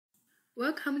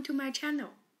Welcome to my channel.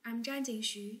 I'm Zhangjin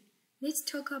Xu. Let's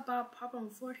talk about problem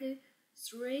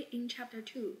 43 in chapter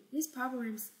 2. This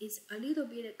problem is a little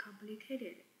bit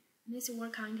complicated. Let's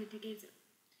work on it together.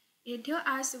 It tells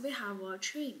us we have a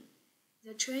train.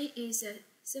 The train is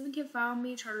 75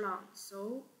 meters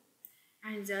long,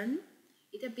 and then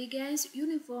it begins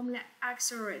uniformly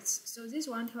accelerates. So this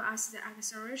one tells us the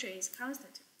acceleration is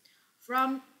constant.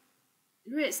 From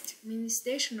rest means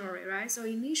stationary, right? So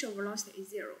initial velocity is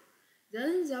 0.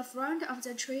 Then the front of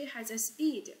the train has a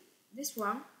speed. This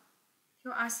one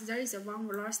tells us there is a one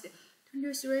velocity,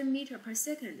 23 meters per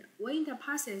second. When it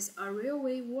passes a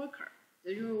railway worker,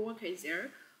 the railway worker is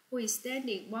there, who is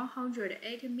standing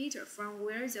 180 meters from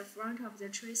where the front of the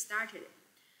train started.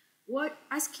 What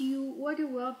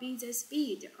will be the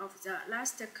speed of the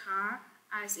last car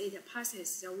as it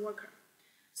passes the worker?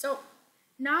 So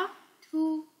now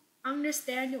to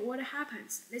understand what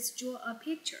happens, let's draw a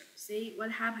picture. See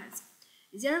what happens.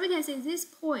 There we can see this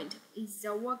point is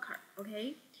the worker,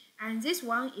 okay? And this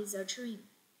one is the train.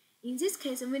 In this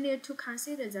case, we need to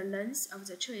consider the length of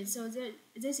the train. So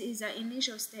this is the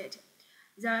initial state.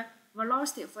 The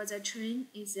velocity for the train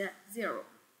is 0,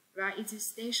 right? It's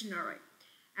stationary.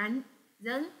 And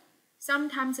then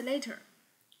sometimes later,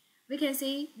 we can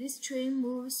see this train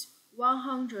moves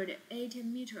 180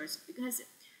 meters because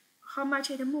how much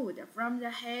it moved from the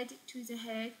head to the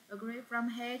head, agree? From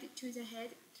head to the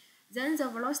head. Then the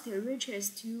velocity reaches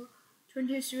to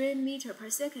 23 meters per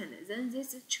second. Then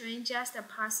this train just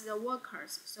passes the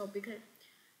workers. So we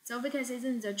can say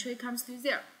then the train comes to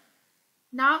 0.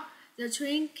 Now the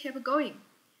train keep going,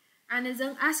 and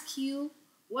then ask you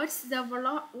what's the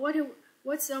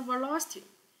velocity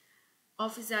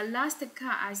of the last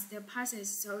car as it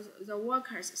passes the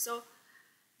workers. So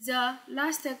the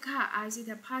last car as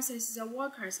it passes the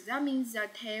workers, that means the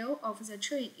tail of the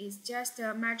train is just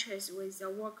matches with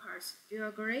the workers. Do you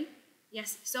agree?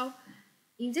 Yes. So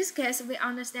in this case, we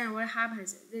understand what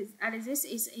happens. This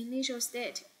is initial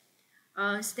state,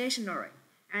 stationary,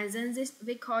 and then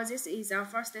we call this is the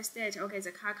first state. Okay,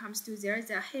 the car comes to there,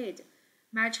 the head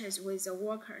matches with the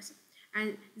workers,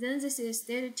 and then this is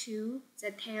state 2.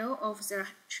 The tail of the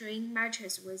train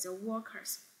matches with the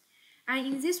workers. And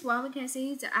in this one, we can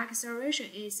see the acceleration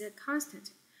is constant.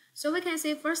 So we can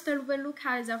say first we look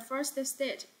at the first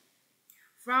state.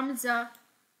 From the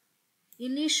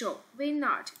initial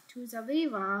V0 to the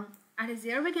V1, and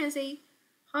there we can see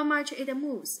how much it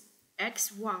moves,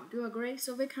 x1. Do you agree?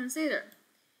 So we consider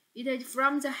it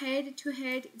from the head to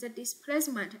head, the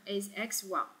displacement is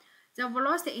x1. The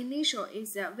velocity initial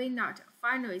is V0,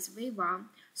 final is V1.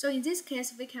 So in this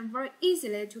case, we can very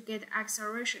easily to get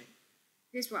acceleration.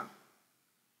 This one.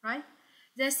 Right?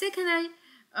 The second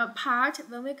part,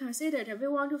 when we consider it, we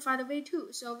want to find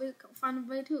V2. So we find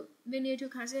V2, we need to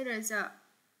consider the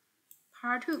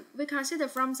part 2. We consider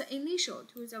from the initial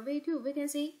to the V2. We can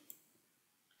see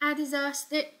at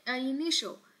the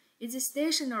initial is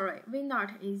stationary,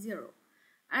 V0 is 0.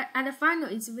 At the final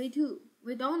is V2.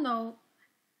 We don't know.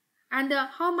 And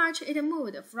how much it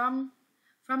moved from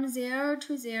there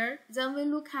to there. Then we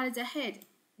look at the head.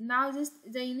 Now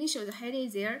the initial, the head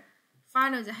is there.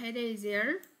 Final, the head is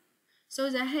there. So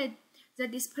the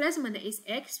displacement is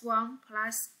x1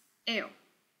 plus L.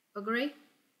 Agree?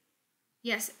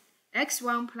 Yes,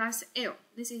 x1 plus L.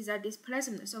 This is the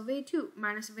displacement. So V2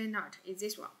 minus V0 is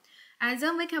this one. And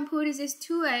then we can put this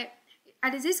 2a.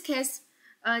 At this case,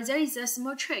 there is a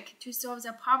small trick to solve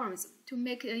the problems, to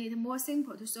make it more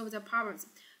simple to solve the problems.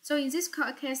 So in this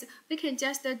case, we can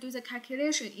just do the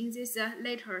calculation in these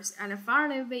letters, and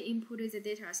finally we input the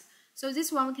data. So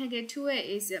this one we can get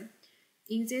 2a is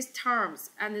in these terms,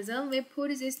 and then we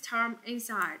put this term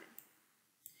inside.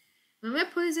 When we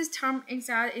put this term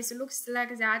inside, it looks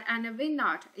like that, and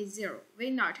V0 is 0.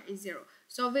 V0 is 0.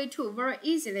 So V2 very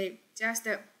easily just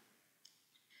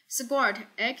square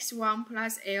x1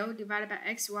 plus L divided by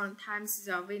x1 times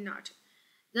the V0.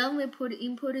 Then we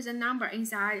input the number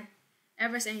inside.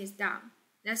 Everything is done.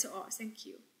 That's all. Thank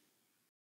you.